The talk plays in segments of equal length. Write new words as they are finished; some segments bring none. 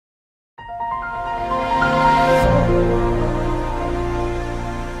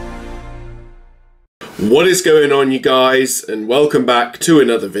What is going on, you guys, and welcome back to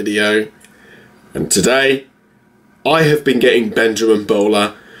another video. And today I have been getting Benjamin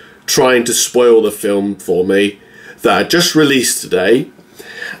Bowler trying to spoil the film for me that I just released today,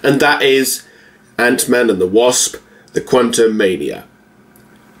 and that is Ant-Man and the Wasp, the Quantumania.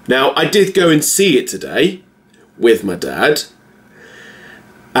 Now, I did go and see it today with my dad,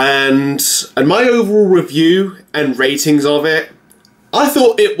 and my overall review and ratings of it, I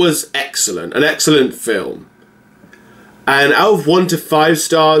thought it was excellent, an excellent film. And out of 1 to 5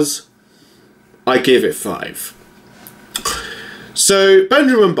 stars, I give it 5. So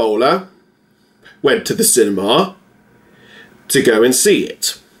Benjamin Bowler went to the cinema to go and see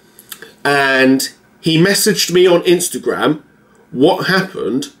it. And he messaged me on Instagram what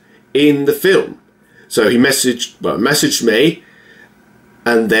happened in the film. So he messaged me,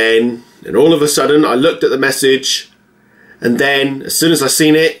 and all of a sudden I looked at the message, and then as soon as I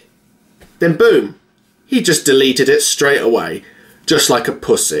seen it, then boom, he just deleted it straight away, just like a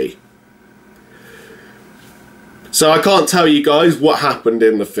pussy. So I can't tell you guys what happened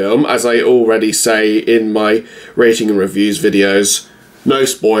in the film, as I already say in my rating and reviews videos. No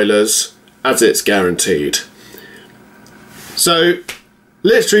spoilers, as it's guaranteed. So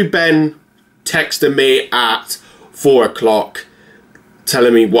literally Ben texted me at 4 o'clock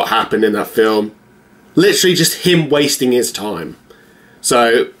telling me what happened in that film. Literally just him wasting his time.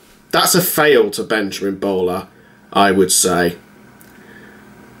 So that's a fail to Benjamin Bowler, I would say.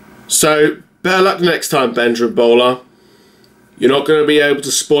 So better luck next time, Benjamin Bowler. You're not going to be able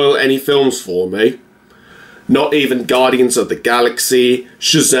to spoil any films for me. Not even Guardians of the Galaxy,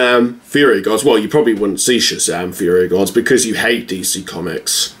 Shazam, Fury Gods. Well, you probably wouldn't see Shazam, Fury Gods because you hate DC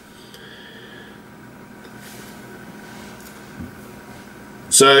Comics.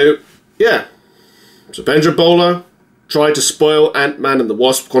 So, yeah. So Benjamin Bowler tried to spoil Ant-Man and the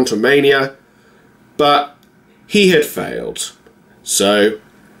Wasp Quantumania, but he had failed. So,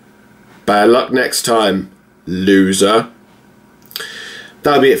 bad luck next time, loser.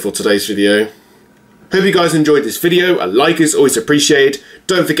 That'll be it for today's video. Hope you guys enjoyed this video. A like is always appreciated.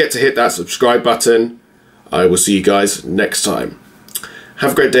 Don't forget to hit that subscribe button. I will see you guys next time.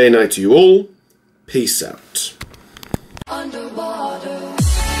 Have a great day and night to you all. Peace out.